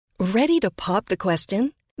Ready to pop the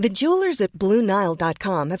question? The jewelers at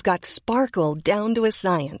BlueNile.com have got sparkle down to a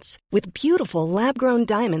science with beautiful lab-grown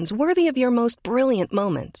diamonds worthy of your most brilliant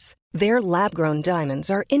moments. Their lab-grown diamonds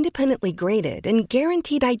are independently graded and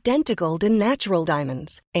guaranteed identical to natural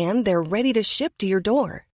diamonds, and they're ready to ship to your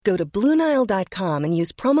door. Go to BlueNile.com and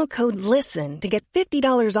use promo code LISTEN to get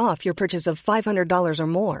 $50 off your purchase of $500 or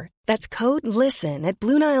more. That's code LISTEN at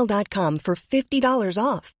BlueNile.com for $50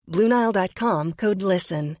 off. BlueNile.com, code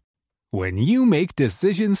LISTEN. When you make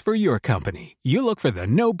decisions for your company, you look for the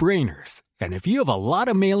no-brainers. And if you have a lot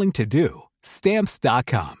of mailing to do,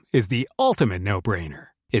 Stamps.com is the ultimate no-brainer.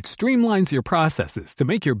 It streamlines your processes to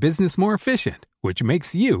make your business more efficient, which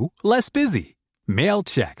makes you less busy. Mail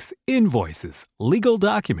checks, invoices, legal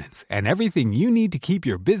documents, and everything you need to keep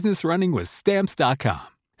your business running with Stamps.com.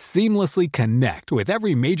 Seamlessly connect with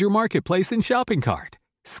every major marketplace and shopping cart.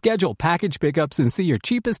 Schedule package pickups and see your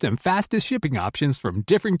cheapest and fastest shipping options from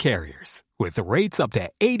different carriers. With rates up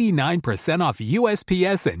to 89% off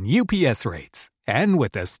USPS and UPS rates. And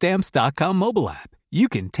with the Stamps.com mobile app, you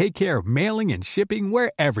can take care of mailing and shipping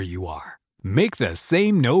wherever you are. Make the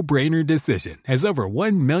same no-brainer decision as over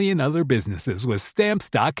 1 million other businesses with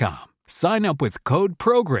Stamps.com. Sign up with code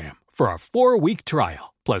PROGRAM for a 4-week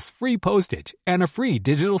trial, plus free postage and a free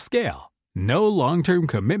digital scale. No long-term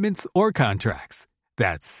commitments or contracts.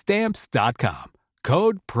 That's Stamps.com.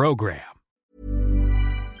 Code PROGRAM.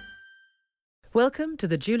 Welcome to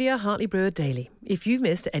the Julia Hartley-Brewer Daily. If you've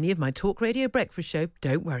missed any of my Talk Radio breakfast show,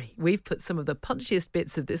 don't worry. We've put some of the punchiest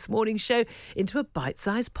bits of this morning's show into a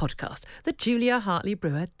bite-sized podcast, the Julia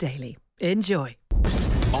Hartley-Brewer Daily. Enjoy.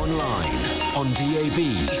 Online, on DAB,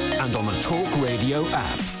 and on the Talk Radio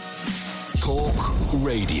app. Talk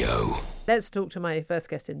Radio. Let's talk to my first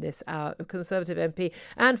guest in this hour, Conservative MP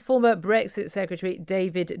and former Brexit Secretary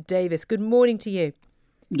David Davis. Good morning to you.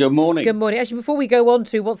 Good morning. Good morning. Actually, before we go on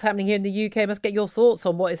to what's happening here in the UK, I must get your thoughts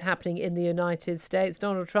on what is happening in the United States.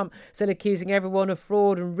 Donald Trump still accusing everyone of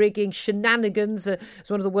fraud and rigging. Shenanigans is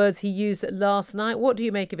one of the words he used last night. What do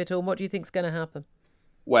you make of it all, and what do you think is going to happen?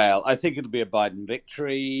 Well, I think it'll be a Biden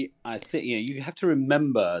victory. I think you have to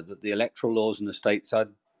remember that the electoral laws in the states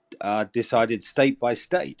are decided state by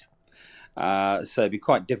state. So it'd be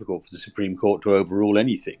quite difficult for the Supreme Court to overrule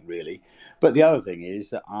anything, really. But the other thing is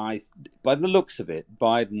that by the looks of it,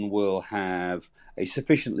 Biden will have a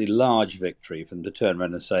sufficiently large victory for them to turn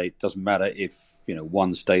around and say, it doesn't matter if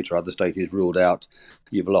one state or other state is ruled out,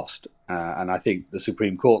 you've lost. And I think the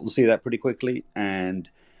Supreme Court will see that pretty quickly and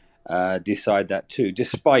decide that too,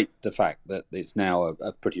 despite the fact that it's now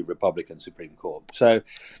a pretty Republican Supreme Court. So,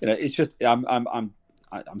 it's just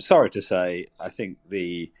I'm sorry to say, I think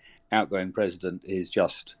the outgoing president is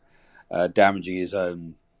just damaging his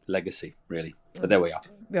own legacy, really. But there we are.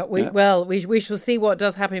 Yeah, we shall see what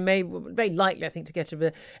does happen. Very likely, I think, to get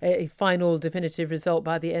a final definitive result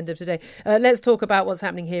by the end of today. Let's talk about what's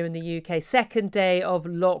happening here in the UK. Second day of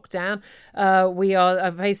lockdown. We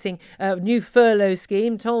are facing a new furlough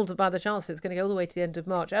scheme, told by the Chancellor it's going to go all the way to the end of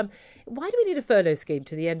March. Why do we need a furlough scheme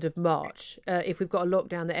to the end of March if we've got a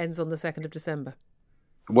lockdown that ends on the 2nd of December?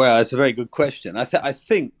 Well, it's a very good question. I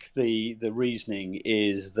think the reasoning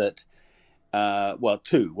is that,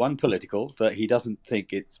 two. One, political, that he doesn't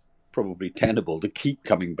think it's probably tenable to keep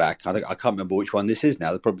coming back. I can't remember which one this is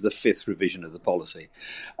now. Probably the 5th revision of the policy.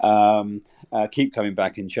 Keep coming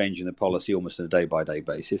back and changing the policy almost on a day-by-day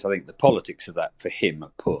basis. I think the politics of that for him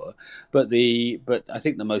are poor. But I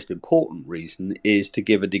think the most important reason is to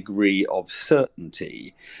give a degree of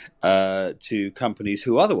certainty to companies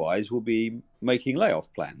who otherwise will be making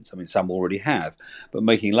layoff plans. I mean, some already have, but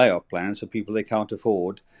making layoff plans for people they can't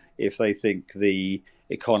afford if they think the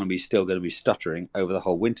economy is still going to be stuttering over the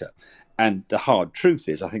whole winter. And the hard truth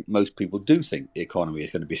is, I think most people do think the economy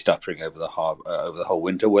is going to be stuttering over the whole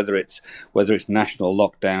winter, whether it's national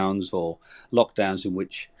lockdowns or lockdowns in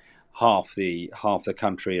which half the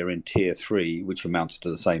country are in tier 3, which amounts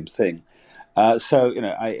to the same thing.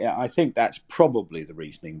 I think that's probably the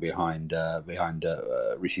reasoning behind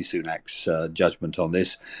Rishi Sunak's judgment on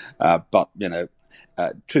this. But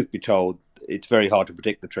truth be told, it's very hard to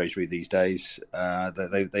predict the Treasury these days.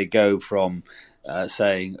 They go from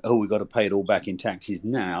saying, we've got to pay it all back in taxes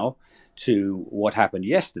now, to what happened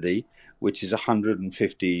yesterday, which is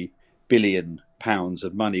 150 billion pounds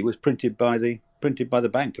of money was printed by the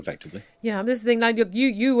bank, effectively. Yeah, this is the thing. Like,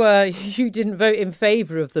 you didn't vote in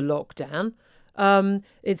favour of the lockdown.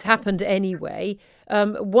 It's happened anyway.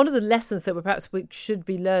 one of the lessons that perhaps we should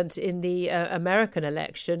be learnt in the American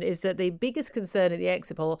election is that the biggest concern at the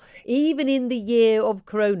exit poll, even in the year of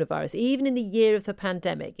coronavirus, even in the year of the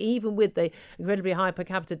pandemic, even with the incredibly high per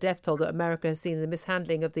capita death toll that America has seen in the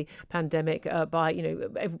mishandling of the pandemic by,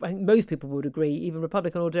 I think most people would agree, even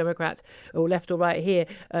Republican or Democrats or left or right here,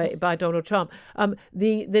 by Donald Trump.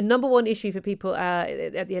 The number one issue for people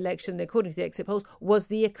at the election, according to the exit polls, was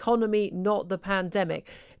the economy, not the pandemic.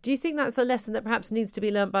 Do you think that's a lesson that perhaps needs to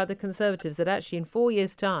be learnt by the Conservatives, that actually in 4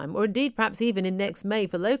 years' time, or indeed perhaps even in next May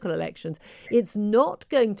for local elections, it's not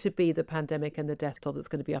going to be the pandemic and the death toll that's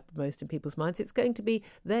going to be uppermost in people's minds. It's going to be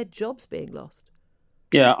their jobs being lost.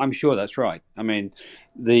 Yeah, I'm sure that's right. I mean,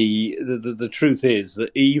 the truth is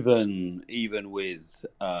that even with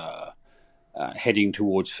heading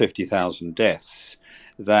towards 50,000 deaths,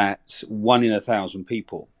 that's 1 in 1,000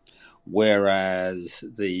 people. Whereas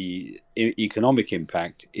the economic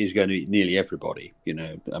impact is going to be nearly everybody.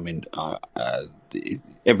 I mean,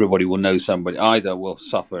 everybody will know somebody, either will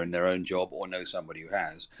suffer in their own job or know somebody who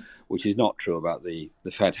has, which is not true about the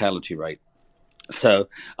fatality rate. So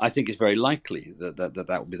I think it's very likely that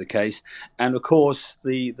will be the case. And of course,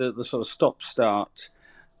 the sort of stop-start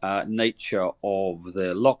nature of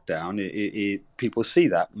the lockdown, people see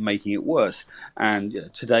that making it worse. And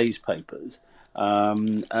today's papers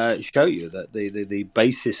show you that the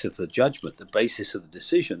basis of the judgment, the basis of the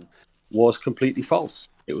decision, was completely false.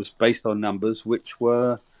 It was based on numbers which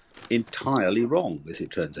were entirely wrong, as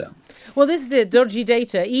it turns out. Well, this is the dodgy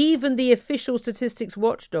data. Even the official statistics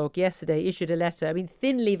watchdog yesterday issued a letter. I mean,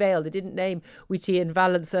 thinly veiled. It didn't name Whitty and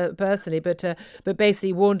Valence personally, but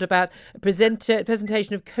basically warned about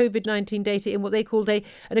presentation of COVID-19 data in what they called in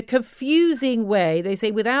a confusing way. They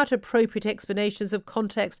say without appropriate explanations of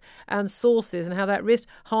context and sources, and how that risked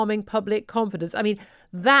harming public confidence. I mean,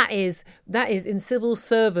 that is in civil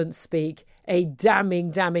servant speak a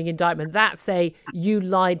damning indictment. That's you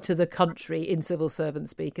lied to the country in civil servant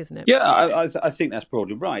speak, isn't it? Yeah, I think that's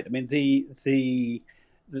probably right. I mean, the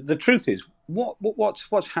truth is,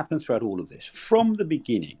 what's happened throughout all of this from the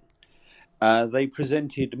beginning. They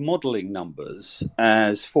presented modelling numbers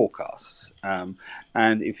as forecasts,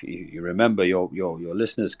 and if you remember, your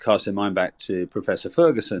listeners cast their mind back to Professor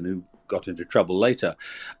Ferguson, who got into trouble later.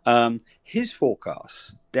 His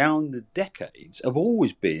forecasts down the decades have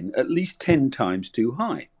always been at least 10 times too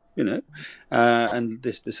high. And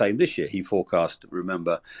the same this year. He forecast,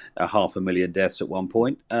 remember, 500,000 deaths at one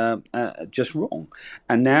point, just wrong.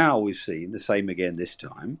 And now we've seen the same again this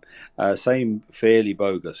time, same fairly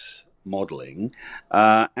bogus modelling.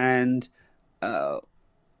 And the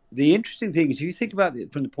interesting thing is, if you think about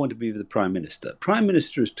it from the point of view of the Prime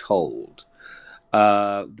Minister is told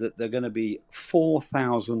that there are going to be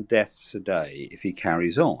 4,000 deaths a day if he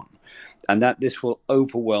carries on, and that this will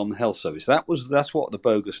overwhelm the health service. That's what the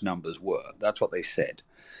bogus numbers were. That's what they said.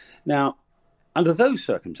 Now, under those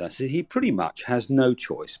circumstances, he pretty much has no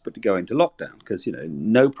choice but to go into lockdown, because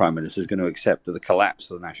no Prime Minister is going to accept the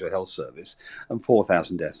collapse of the National Health Service and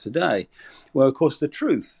 4,000 deaths a day. Well, of course, the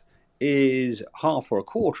truth is half or a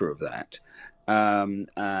quarter of that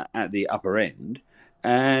at the upper end.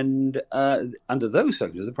 And under those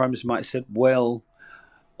circumstances, the Prime Minister might have said, well,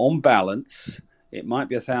 on balance, it might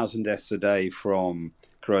be 1,000 deaths a day from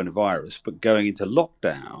coronavirus, but going into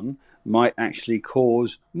lockdown might actually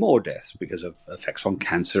cause more deaths because of effects on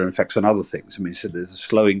cancer and effects on other things. I mean, so there's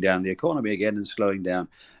slowing down the economy again and slowing down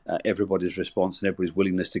everybody's response and everybody's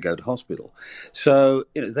willingness to go to hospital. So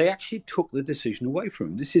they actually took the decision away from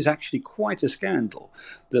him. This is actually quite a scandal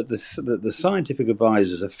that the scientific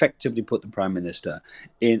advisors effectively put the Prime Minister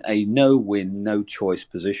in a no-win, no-choice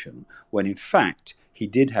position when, in fact, he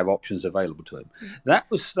did have options available to him. That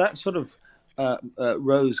sort of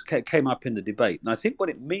came up in the debate. And I think what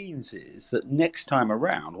it means is that next time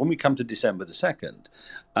around, when we come to December the 2nd,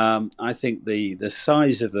 I think the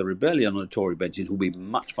size of the rebellion on the Tory benches will be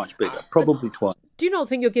much, much bigger, probably twice. Do you not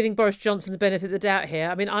think you're giving Boris Johnson the benefit of the doubt here?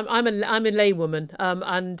 I mean, I'm a laywoman,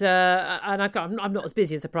 and I'm not as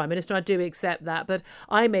busy as the Prime Minister. I do accept that, but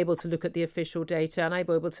I'm able to look at the official data, and I'm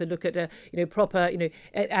able to look at proper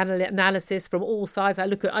analysis from all sides. I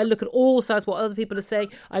look at all sides, what other people are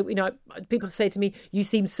saying. People say to me, "You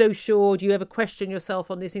seem so sure. Do you ever question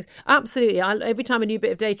yourself on these things?" Absolutely. Every time a new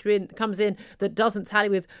bit of data comes in that doesn't tally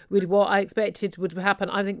with what I expected would happen,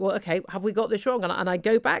 I think, well, okay, have we got this wrong? And I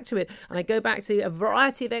go back to it, and I go back to a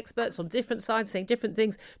variety of experts on different sides saying different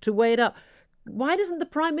things to weigh it up. Why doesn't the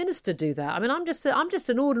Prime Minister do that? I mean, I'm just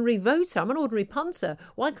an ordinary voter. I'm an ordinary punter.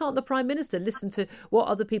 Why can't the Prime Minister listen to what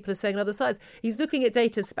other people are saying on other sides? He's looking at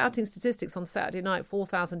data, spouting statistics on Saturday night,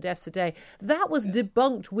 4,000 deaths a day. That was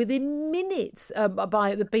debunked within minutes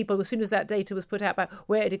by the people as soon as that data was put out about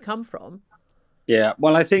where it had come from. Yeah,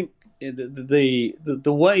 well, I think the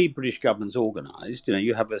way British government's organised,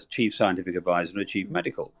 you have a chief scientific advisor and a chief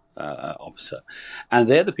medical officer, and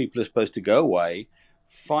they're the people who are supposed to go away,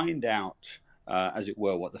 find out, as it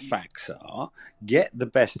were, what the facts are, get the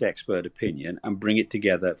best expert opinion and bring it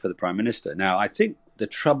together for the Prime Minister. Now, I think the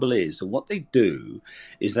trouble is that what they do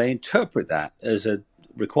is they interpret that as a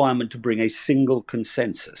requirement to bring a single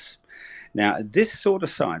consensus. Now, this sort of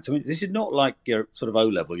science, I mean, this is not like your sort of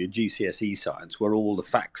O-level, your GCSE science, where all the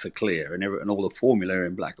facts are clear and all the formula are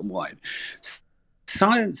in black and white.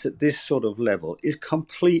 Science at this sort of level is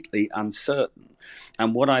completely uncertain.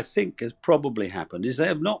 And what I think has probably happened is they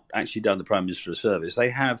have not actually done the Prime Minister a service. They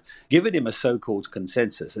have given him a so-called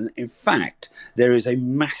consensus. And in fact, there is a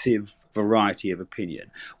massive variety of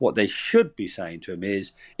opinion. What they should be saying to him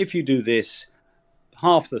is, if you do this,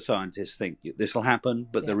 half the scientists think this will happen,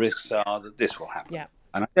 but the risks are that this will happen. Yeah.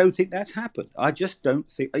 And I don't think that's happened. I just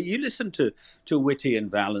don't think. You listen to Whitty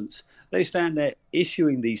and Vallance, they stand there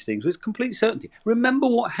issuing these things with complete certainty. Remember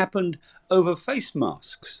what happened over face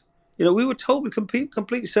masks. We were told with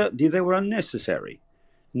complete certainty they were unnecessary.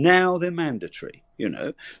 Now they're mandatory,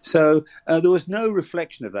 So there was no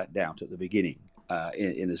reflection of that doubt at the beginning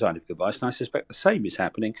in the scientific advice, and I suspect the same is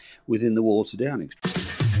happening within the walls of Downing Street.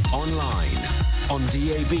 Online, on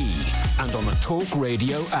DAB, and on the Talk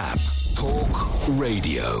Radio app. Talk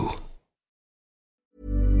Radio.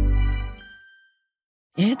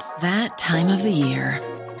 It's that time of the year.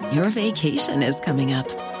 Your vacation is coming up.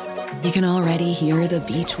 You can already hear the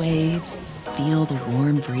beach waves, feel the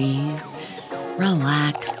warm breeze,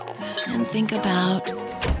 relax, and think about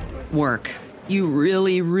work. You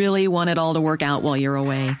really, really want it all to work out while you're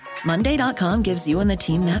away. Monday.com gives you and the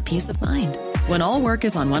team that peace of mind. When all work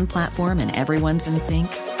is on one platform and everyone's in sync,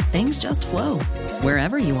 things just flow.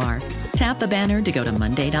 Wherever you are, tap the banner to go to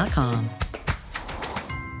Monday.com.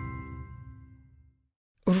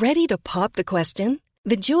 Ready to pop the question?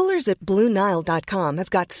 The jewelers at BlueNile.com have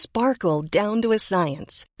got sparkle down to a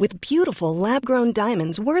science with beautiful lab-grown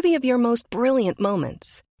diamonds worthy of your most brilliant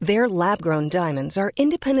moments. Their lab-grown diamonds are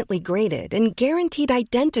independently graded and guaranteed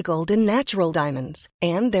identical to natural diamonds,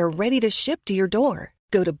 and they're ready to ship to your door.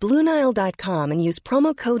 Go to BlueNile.com and use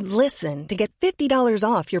promo code LISTEN to get $50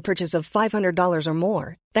 off your purchase of $500 or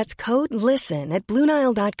more. That's code LISTEN at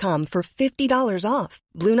BlueNile.com for $50 off.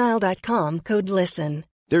 BlueNile.com, code LISTEN.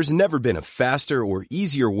 There's never been a faster or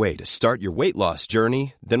easier way to start your weight loss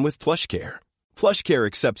journey than with PlushCare. PlushCare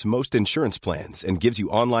accepts most insurance plans and gives you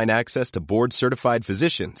online access to board-certified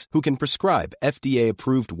physicians who can prescribe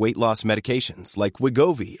FDA-approved weight loss medications like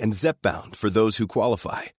Wegovy and Zepbound for those who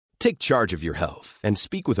qualify. Take charge of your health and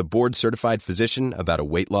speak with a board-certified physician about a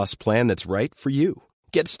weight loss plan that's right for you.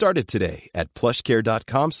 Get started today at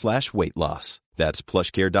plushcare.com/weight loss. That's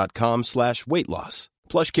plushcare.com/weight loss.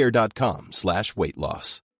 plushcare.com/weight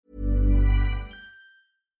loss.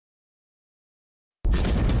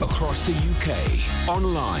 Across the UK,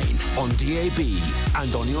 online, on DAB,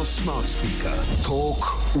 and on your smart speaker.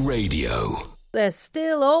 Talk Radio. There's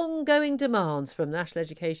still ongoing demands from National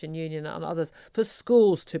Education Union and others for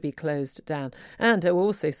schools to be closed down. And we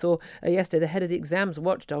also saw yesterday the head of the exams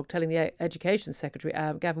watchdog telling the Education Secretary,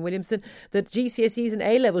 Gavin Williamson, that GCSEs and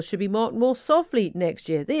A-levels should be marked more softly next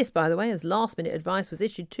year. This, by the way, as last-minute advice was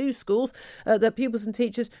issued to schools that pupils and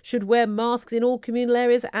teachers should wear masks in all communal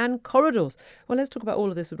areas and corridors. Well, let's talk about all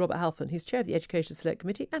of this with Robert Halfon. He's chair of the Education Select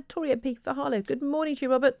Committee and Tory MP for Harlow. Good morning to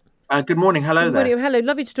you, Robert. Good morning. Hello there. Good morning. Hello.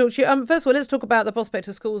 Lovely to talk to you. First of all, let's talk about the prospect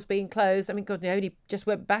of schools being closed. I mean, God, they only just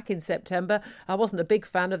went back in September. I wasn't a big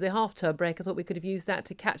fan of the half-term break. I thought we could have used that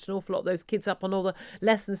to catch an awful lot of those kids up on all the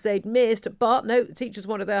lessons they'd missed. But no, teachers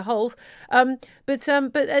wanted their holes. But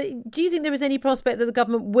do you think there is any prospect that the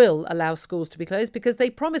government will allow schools to be closed? Because they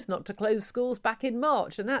promised not to close schools back in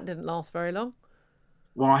March, and that didn't last very long.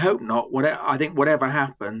 Well, I hope not. I think whatever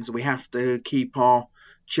happens, we have to keep our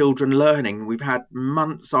children learning. We've had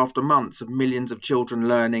months after months of millions of children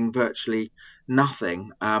learning virtually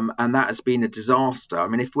nothing, and that has been a disaster. I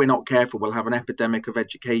mean, if we're not careful, we'll have an epidemic of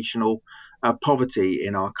educational poverty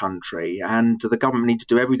in our country, and the government needs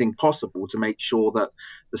to do everything possible to make sure that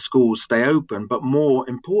the schools stay open. But more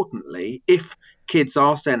importantly, if kids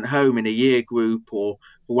are sent home in a year group or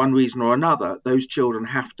for one reason or another, those children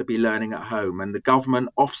have to be learning at home. And the government,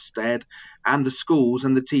 Ofsted, and the schools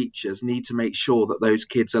and the teachers need to make sure that those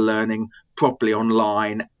kids are learning properly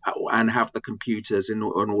online and have the computers in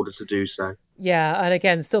order to do so. Yeah, and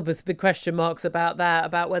again, still there's big question marks about that,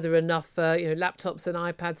 about whether enough laptops and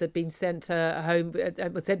iPads have been sent home,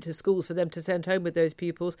 sent to schools for them to send home with those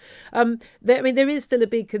pupils. There is still a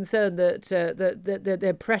big concern that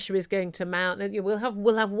the pressure is going to mount. And we'll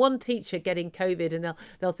have one teacher getting COVID, and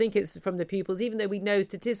they'll think it's from the pupils, even though we know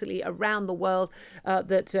statistically around the world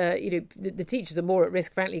that the teachers are more at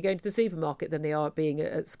risk, frankly, going to the supermarket than they are being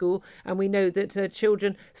at school. And we know that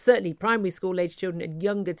children, certainly primary school age children and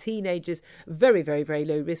younger teenagers, very, very, very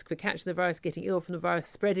low risk for catching the virus, getting ill from the virus,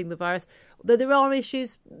 spreading the virus. Though there are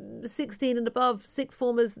issues, 16 and above, sixth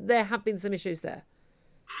formers, there have been some issues there.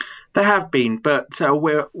 There have been, but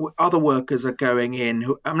other workers are going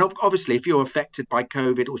in. Obviously, if you're affected by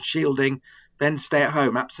COVID or shielding, then stay at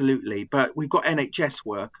home, absolutely. But we've got NHS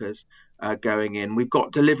workers going in. We've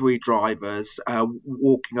got delivery drivers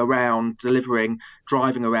walking around,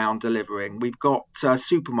 driving around delivering. We've got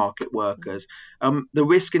supermarket workers. The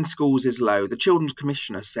risk in schools is low. The Children's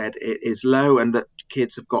Commissioner said it is low and that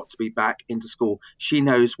kids have got to be back into school. She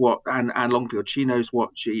knows and Longfield, she knows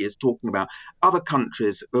what she is talking about. Other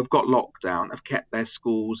countries who have got lockdown have kept their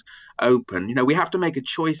schools open. We have to make a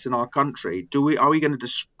choice in our country. Are we going to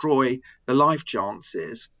destroy the life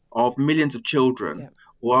chances of millions of children? Yeah.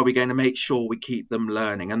 Or are we going to make sure we keep them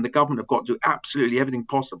learning? And the government have got to do absolutely everything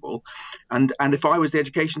possible. And if I was the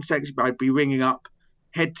Education Secretary, I'd be ringing up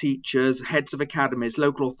head teachers, heads of academies,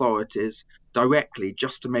 local authorities directly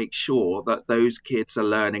just to make sure that those kids are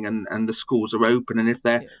learning and the schools are open. And if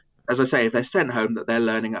they're, as I say, if they're sent home, that they're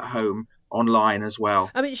learning at home online as well.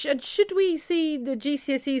 I mean, should we see the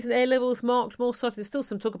GCSEs and A-levels marked more soft? There's still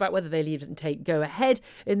some talk about whether they'll even go ahead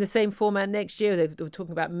in the same format next year. They were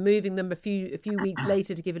talking about moving them a few weeks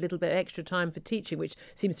later to give a little bit of extra time for teaching, which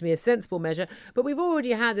seems to me a sensible measure. But we've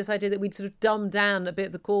already had this idea that we'd sort of dumb down a bit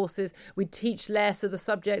of the courses, we'd teach less of the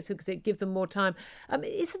subjects because it give them more time.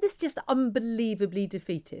 Isn't this just unbelievably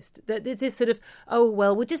defeatist? That this sort of,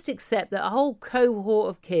 we'll just accept that a whole cohort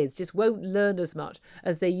of kids just won't learn as much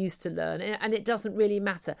as they used to learn. And it doesn't really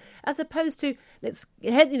matter, as opposed to let's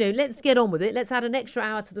get on with it. Let's add an extra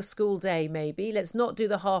hour to the school day, maybe. Let's not do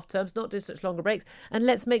the half terms, not do such longer breaks, and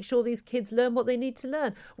let's make sure these kids learn what they need to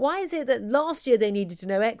learn. Why is it that last year they needed to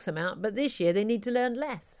know X amount, but this year they need to learn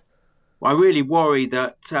less? Well, I really worry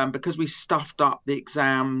that because we stuffed up the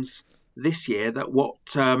exams this year, that what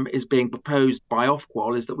is being proposed by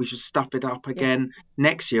Ofqual is that we should stuff it up again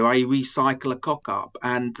next year, i.e. recycle a cock-up.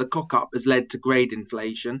 And the cock-up has led to grade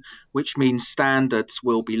inflation, which means standards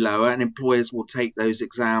will be lower and employers will take those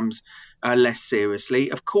exams less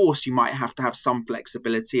seriously. Of course, you might have to have some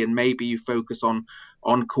flexibility and maybe you focus on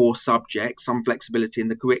core subjects, some flexibility in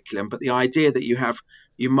the curriculum. But the idea that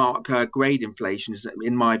you mark grade inflation is,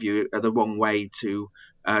 in my view, the wrong way to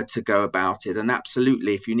go about it. And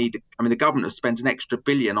absolutely, if you need, the government has spent an extra $1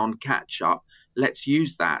 billion on catch-up. Let's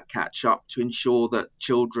use that catch-up to ensure that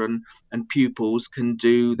children and pupils can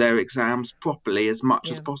do their exams properly as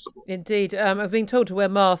much as possible. Indeed. I've been told to wear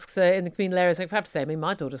masks in the communal areas. I have to say,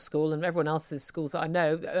 my daughter's school and everyone else's schools that I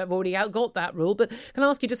know have already got that rule. But can I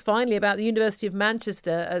ask you just finally about the University of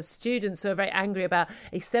Manchester? Students are very angry about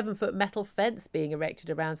a 7-foot metal fence being erected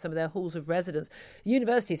around some of their halls of residence. The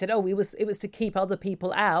university said, it was to keep other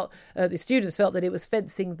people out. The students felt that it was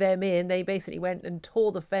fencing them in. They basically went and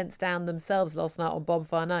tore the fence down themselves last night on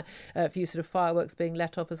Bonfire Night. A few sort of fireworks being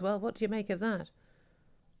let off as well. What do you make of that?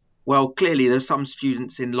 Well, clearly there's some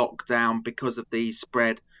students in lockdown because of the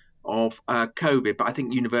spread of COVID, but I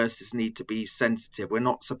think universities need to be sensitive. We're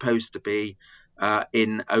not supposed to be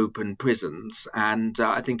in open prisons, and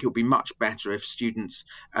I think it would be much better if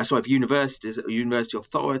universities or university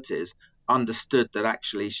authorities understood that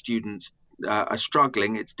actually students are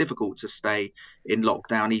struggling. It's difficult to stay in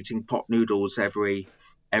lockdown eating pot noodles every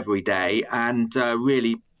day, and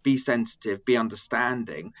really be sensitive, be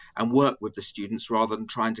understanding, and work with the students rather than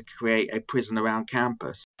trying to create a prison around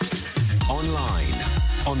campus. Online,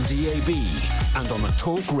 on DAB, and on the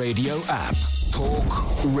Talk Radio app.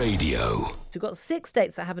 Talk Radio. So we've got 6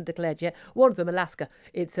 states that haven't declared yet. One of them, Alaska,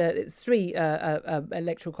 it's 3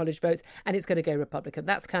 electoral college votes, and it's going to go Republican.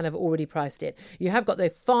 That's kind of already priced in. You have got the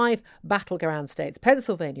 5 battleground states: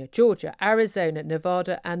 Pennsylvania, Georgia, Arizona,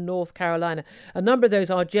 Nevada, and North Carolina. A number of those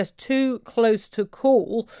are just too close to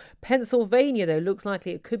call. Pennsylvania, though, looks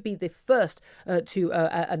likely it could be the first to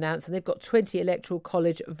announce, and they've got 20 electoral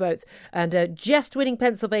college votes. And just winning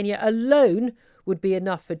Pennsylvania alone would be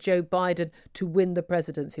enough for Joe Biden to win the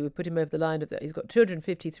presidency. Would put him over the line of that. He's got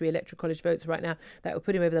 253 Electoral College votes right now. That would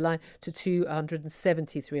put him over the line to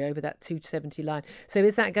 273, over that 270 line. So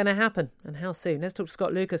is that going to happen? And how soon? Let's talk to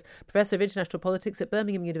Scott Lucas, Professor of International Politics at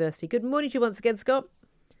Birmingham University. Good morning to you once again, Scott.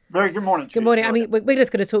 Very good morning. Good morning. I mean, we're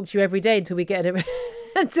just going to talk to you every day until we get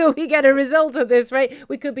a result at this rate.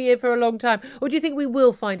 We could be here for a long time. Or do you think we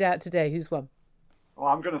will find out today who's won? Well,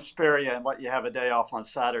 I'm going to spare you and let you have a day off on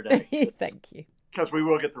Saturday. Thank you. Because we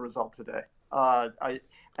will get the result today.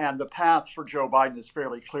 And the path for Joe Biden is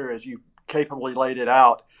fairly clear, as you capably laid it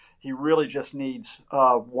out. He really just needs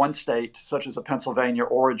one state, such as a Pennsylvania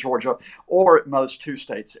or a Georgia, or at most two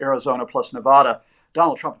states, Arizona plus Nevada.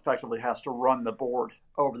 Donald Trump effectively has to run the board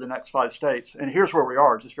over the next 5 states. And here's where we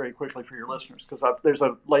are, just very quickly for your listeners, because there's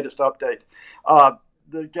a latest update.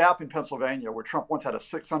 The gap in Pennsylvania, where Trump once had a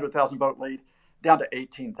 600,000 vote lead, down to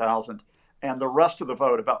 18,000. And the rest of the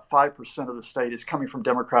vote, about 5% of the state, is coming from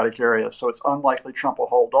Democratic areas. So it's unlikely Trump will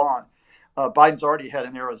hold on. Biden's already ahead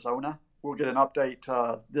in Arizona. We'll get an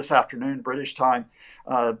update this afternoon, British time.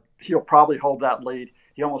 He'll probably hold that lead.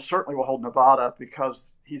 He almost certainly will hold Nevada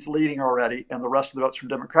because he's leading already, and the rest of the votes from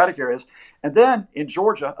Democratic areas. And then in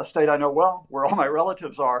Georgia, a state I know well, where all my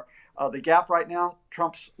relatives are, the gap right now,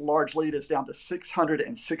 Trump's large lead is down to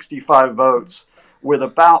 665 votes, with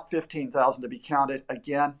about 15,000 to be counted.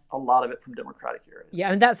 Again, a lot of it from Democratic areas.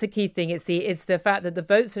 Yeah, and that's the key thing. It's the fact that the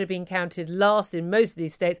votes that are being counted last in most of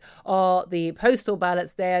these states are the postal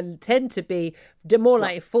ballots. They tend to be more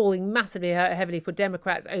like falling massively heavily for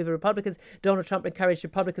Democrats over Republicans. Donald Trump encouraged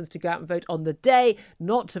Republicans to go out and vote on the day,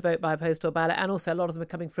 not to vote by postal ballot. And also a lot of them are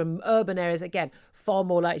coming from urban areas. Again, far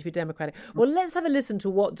more likely to be Democratic. Well, let's have a listen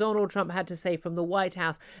to what Donald Trump had to say from the White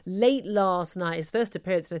House late last night, his first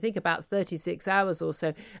appearance in I think about 36 hours or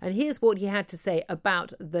so. And here's what he had to say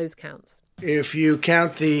about those counts. If you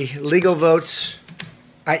count the legal votes,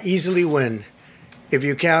 I easily win. If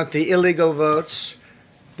you count the illegal votes,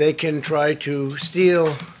 they can try to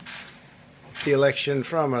steal the election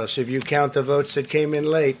from us. If you count the votes that came in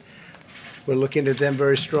late, we're looking at them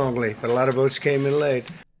very strongly. But a lot of votes came in late.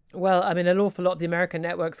 Well, I mean, an awful lot of the American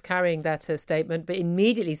networks carrying that statement, but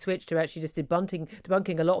immediately switched to actually just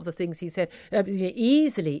debunking a lot of the things he said.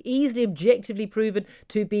 Easily, objectively proven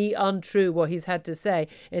to be untrue, what he's had to say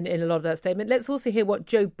in a lot of that statement. Let's also hear what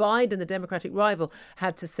Joe Biden, the Democratic rival,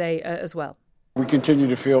 had to say as well. We continue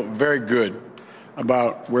to feel very good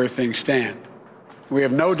about where things stand. We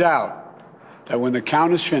have no doubt that when the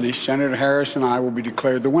count is finished, Senator Harris and I will be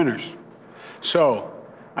declared the winners. So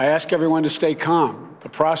I ask everyone to stay calm. The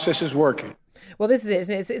process is working. Well, this is it,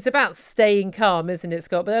 isn't it? It's about staying calm, isn't it,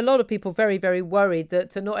 Scott? But a lot of people very, very worried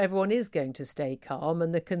that not everyone is going to stay calm.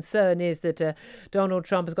 And the concern is that Donald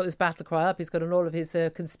Trump has got this battle cry up. He's got all of his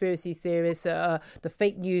conspiracy theorists, the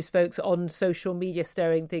fake news folks on social media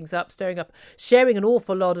stirring up, sharing an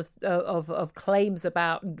awful lot of claims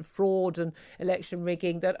about fraud and election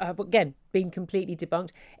rigging that have, again, been completely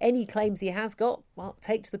debunked. Any claims he has got, well,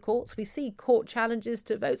 take to the courts. We see court challenges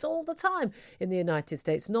to votes all the time in the United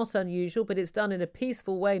States. Not unusual, but it's done in a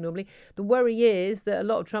peaceful way normally. The worry is that a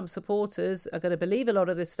lot of Trump supporters are going to believe a lot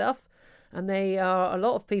of this stuff, and a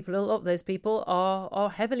lot of those people are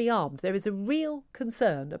heavily armed. There is a real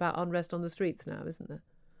concern about unrest on the streets now, isn't there?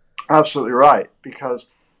 Absolutely right, because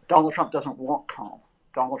Donald Trump doesn't want calm.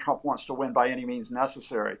 Donald Trump wants to win by any means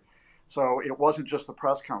necessary. So it wasn't just the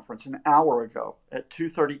press conference. An hour ago at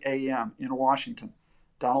 2:30 a.m. in Washington,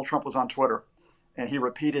 Donald Trump was on Twitter, and he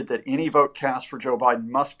repeated that any vote cast for Joe Biden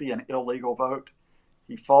must be an illegal vote.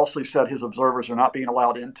 He falsely said his observers are not being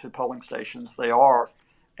allowed into polling stations. They are.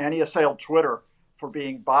 And he assailed Twitter for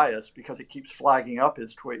being biased because it keeps flagging up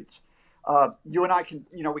his tweets. You and I can,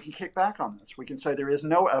 we can kick back on this. We can say there is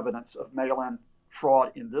no evidence of mail-in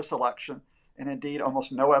fraud in this election, and indeed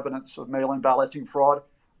almost no evidence of mail-in balloting fraud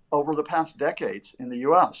over the past decades in the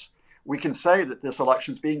U.S. We can say that this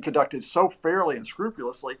election is being conducted so fairly and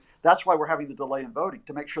scrupulously. That's why we're having the delay in voting,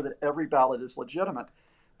 to make sure that every ballot is legitimate.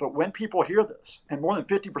 But when people hear this, and more than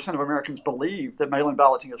 50% of Americans believe that mail-in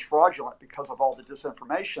balloting is fraudulent because of all the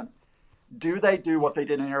disinformation, do they do what they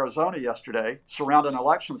did in Arizona yesterday, surround an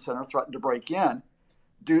election center, threaten to break in?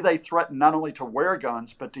 Do they threaten not only to wear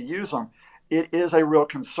guns, but to use them? It is a real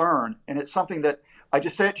concern, and it's something that, I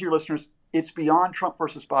just say it to your listeners, it's beyond Trump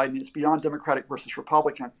versus Biden. It's beyond Democratic versus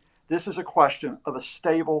Republican. This is a question of a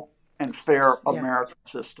stable and fair American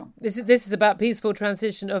system. This is about peaceful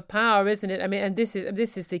transition of power, isn't it? I mean, and this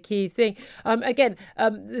is the key thing.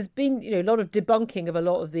 There's been a lot of debunking of a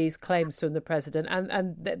lot of these claims from the president,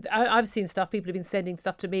 and I've seen stuff. People have been sending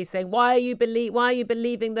stuff to me saying, "Why are you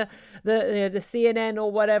believing the CNN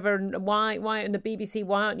or whatever, and why and the BBC?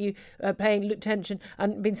 Why aren't you paying attention?"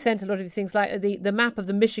 And been sent a lot of these things like the map of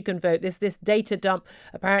the Michigan vote. This data dump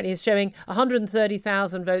apparently is showing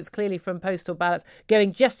 130,000 votes clearly from postal ballots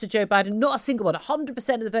going just to Joe Biden, not a single one,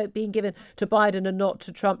 100% of the vote being given to Biden and not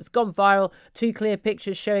to Trump. It's gone viral. 2 clear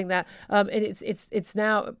pictures showing that. It's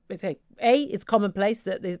now, it's commonplace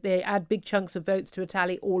that they add big chunks of votes to a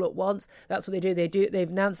tally all at once. That's what they do. They've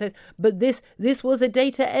announced this. But this was a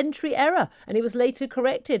data entry error, and it was later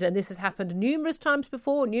corrected. And this has happened numerous times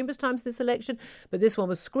before, numerous times this election. But this one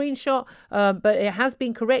was screenshot. But it has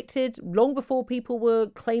been corrected long before people were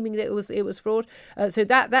claiming that it was fraud. So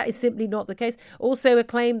that is simply not the case. Also, a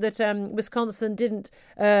claim that Wisconsin didn't.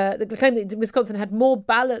 The claim that Wisconsin had more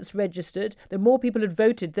ballots registered, that more people had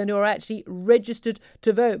voted than were actually registered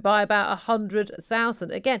to vote by about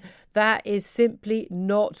 100,000. Again, that is simply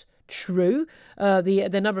not true.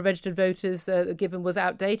 The number of registered voters given was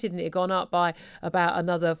outdated, and it had gone up by about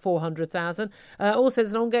another 400,000. Also,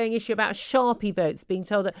 there's an ongoing issue about Sharpie votes, being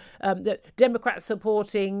told that Democrats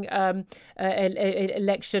supporting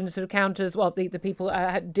election sort of counters, the people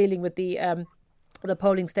dealing with the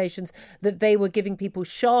polling stations, that they were giving people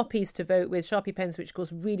Sharpies to vote with, Sharpie pens, which of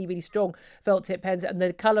course really, really strong felt tip pens, and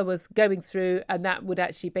the colour was going through, and that would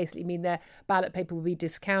actually basically mean their ballot paper would be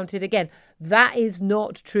discounted. Again, that is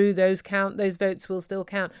not true. Those votes will still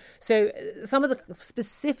count. So some of the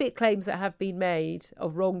specific claims that have been made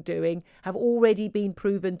of wrongdoing have already been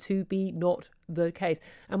proven to be not the case.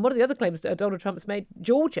 And one of the other claims that Donald Trump's made,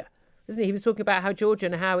 Georgia. Isn't he? He was talking about how Georgia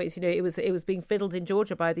and how it was being fiddled in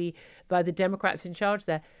Georgia by the Democrats in charge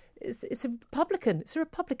there. It's a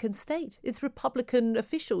Republican state. It's Republican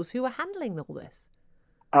officials who are handling all this.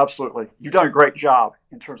 Absolutely. You've done a great job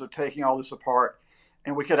in terms of taking all this apart.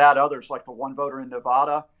 And we could add others, like the one voter in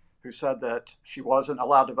Nevada who said that she wasn't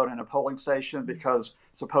allowed to vote in a polling station because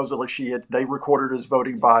supposedly they recorded as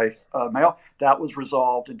voting by mail. That was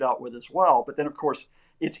resolved and dealt with as well. But then, of course,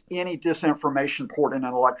 it's any disinformation poured in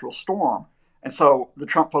an electoral storm. And so the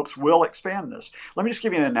Trump folks will expand this. Let me just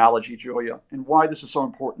give you an analogy, Julia, and why this is so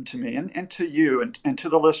important to me and to you and to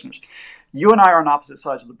the listeners. You and I are on opposite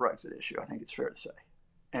sides of the Brexit issue, I think it's fair to say.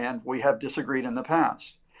 And we have disagreed in the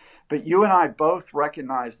past. But you and I both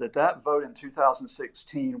recognize that vote in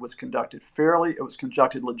 2016 was conducted fairly, it was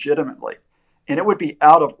conducted legitimately. And it would be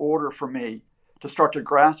out of order for me to start to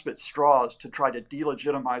grasp at straws to try to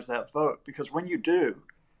delegitimize that vote. Because when you do,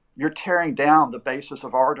 you're tearing down the basis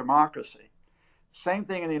of our democracy. Same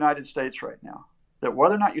thing in the United States right now, that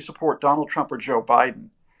whether or not you support Donald Trump or Joe Biden,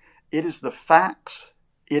 it is the facts,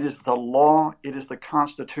 it is the law, it is the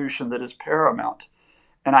Constitution that is paramount.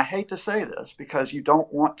 And I hate to say this because you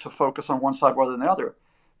don't want to focus on one side rather than the other,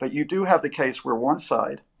 but you do have the case where one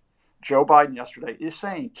side, Joe Biden yesterday, is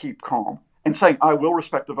saying keep calm and saying I will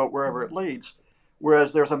respect the vote wherever it leads.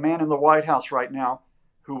 Whereas there's a man in the White House right now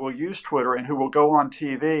who will use Twitter and who will go on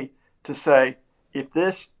TV to say, if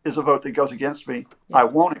this is a vote that goes against me, I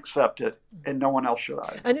won't accept it, and no one else should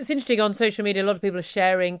either. And it's interesting, on social media, a lot of people are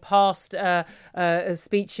sharing past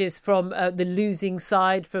speeches from the losing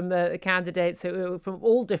side, from the candidates from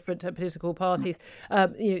all different political parties,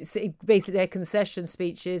 basically their concession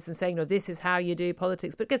speeches and saying, this is how you do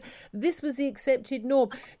politics. Because this was the accepted norm.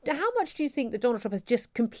 How much do you think that Donald Trump has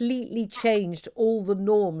just completely changed all the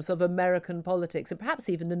norms of American politics, and perhaps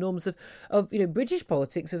even the norms of British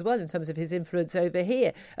politics as well, in terms of his influence over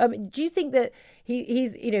here? Do you think that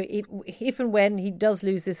he's if and when he does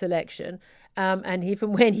lose this election, and if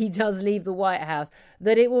and when he does leave the White House,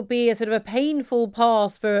 that it will be a sort of a painful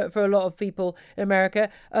pass for a lot of people in America,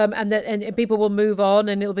 and people will move on,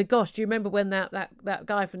 and it'll be, gosh, do you remember when that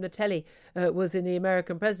guy from the telly was in the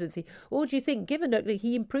American presidency? Or do you think, given that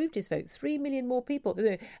he improved his vote, 3 million more people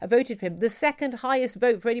voted for him, the second highest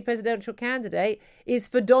vote for any presidential candidate is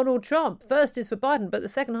for Donald Trump. First is for Biden, but the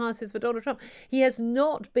second highest is for Donald Trump. He has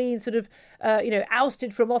not been sort of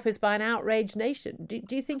ousted from office by an outraged nation. Do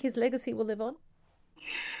you think his legacy will live on?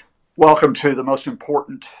 Welcome to the most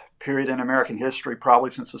important period in American history, probably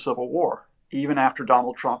since the Civil War, even after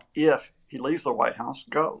Donald Trump, if he leaves the White House,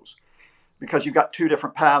 goes. Because you've got two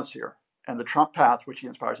different paths here. And the Trump path, which he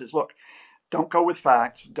inspires, is, look, don't go with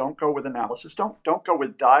facts, don't go with analysis, don't go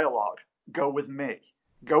with dialogue, go with me.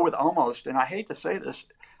 Go with almost, and I hate to say this,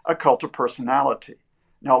 a cult of personality.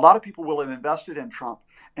 Now, a lot of people will have invested in Trump,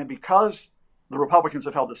 and because the Republicans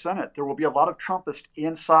have held the Senate, there will be a lot of Trumpists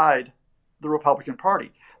inside the Republican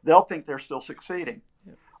Party. they'll think they're still succeeding.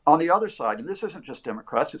 Yep. On the other side, and this isn't just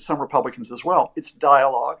Democrats, it's some Republicans as well, it's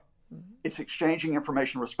dialogue, it's exchanging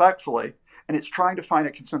information respectfully, and it's trying to find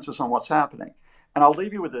a consensus on what's happening. And I'll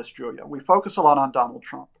leave you with this, Julia. We focus a lot on Donald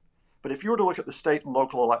Trump. But if you were to look at the state and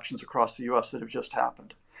local elections across the U.S. that have just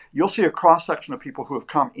happened, you'll see a cross-section of people who have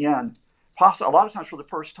come in, a lot of times for the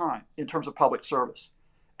first time, in terms of public service.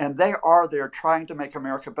 And they are there trying to make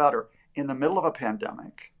America better in the middle of a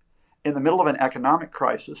pandemic, in the middle of an economic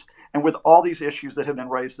crisis, and with all these issues that have been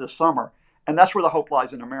raised this summer. And that's where the hope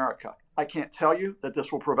lies in America. I can't tell you that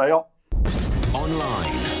this will prevail.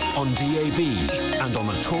 Online, on DAB, and on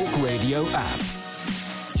the Talk Radio app.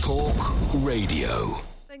 Talk Radio.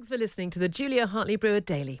 Thanks for listening to the Julia Hartley-Brewer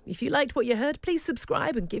Daily. If you liked what you heard, please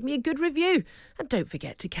subscribe and give me a good review. And don't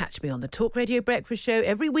forget to catch me on the Talk Radio Breakfast Show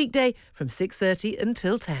every weekday from 6:30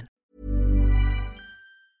 until 10.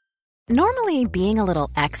 Normally, being a little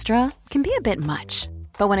extra can be a bit much.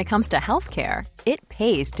 But when it comes to healthcare, it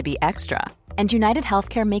pays to be extra. And United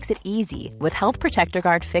Healthcare makes it easy with Health Protector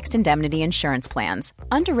Guard fixed indemnity insurance plans.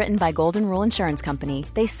 Underwritten by Golden Rule Insurance Company,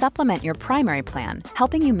 they supplement your primary plan,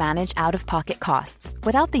 helping you manage out-of-pocket costs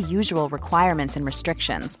without the usual requirements and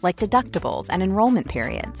restrictions like deductibles and enrollment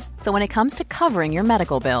periods. So when it comes to covering your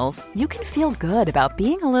medical bills, you can feel good about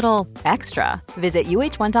being a little extra. Visit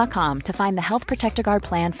UH1.com to find the Health Protector Guard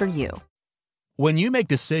plan for you. When you make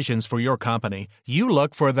decisions for your company, you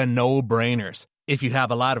look for the no-brainers. If you have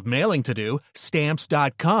a lot of mailing to do,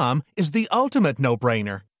 Stamps.com is the ultimate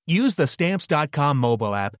no-brainer. Use the Stamps.com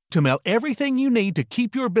mobile app to mail everything you need to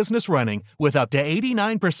keep your business running with up to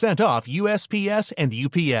 89% off USPS and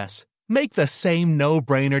UPS. Make the same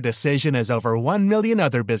no-brainer decision as over 1 million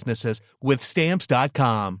other businesses with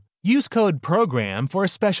Stamps.com. Use code PROGRAM for a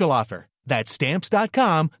special offer. That's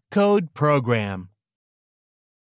Stamps.com, code PROGRAM.